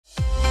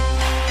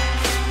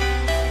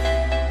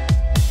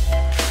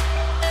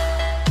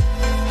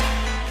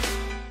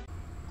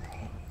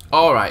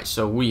Right,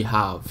 so we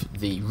have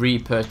the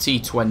Reaper,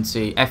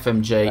 T20,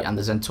 FMJ, and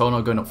the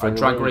Zentorno going up for a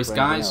drag race,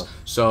 guys.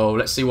 So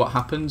let's see what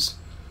happens.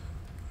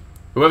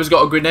 Whoever's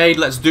got a grenade,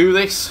 let's do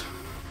this.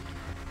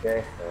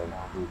 Okay.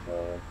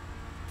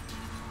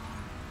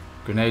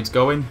 Grenades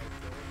going.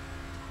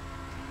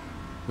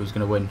 Who's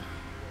going to win?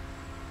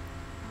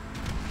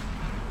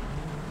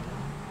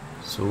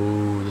 So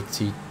the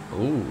T...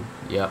 Oh,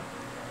 yep.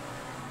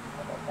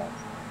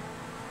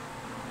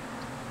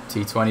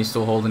 T20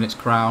 still holding its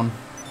crown.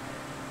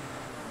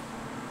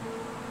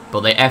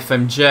 But the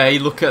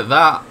FMJ, look at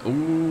that.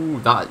 Ooh,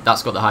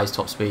 that's got the highest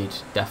top speed,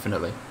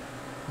 definitely.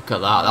 Look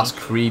at that, that's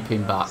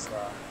creeping back.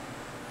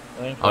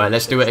 Alright,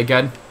 let's do it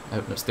again.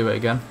 Let's do it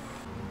again.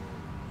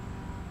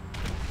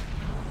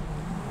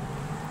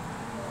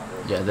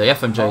 Yeah, the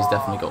FMJ's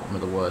definitely got one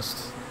of the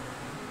worst.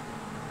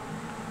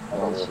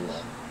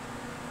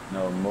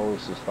 No,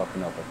 Mose is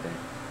fucking up, I think.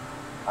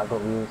 I got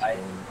wheels.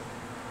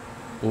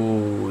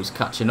 Ooh, he's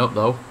catching up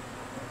though.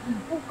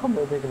 Come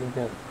on, bigger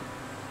again.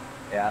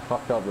 Yeah, I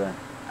fucked up then.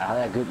 I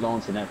had a good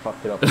launch and then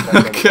fucked it up.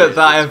 Look at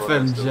that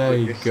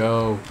FMJ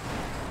go.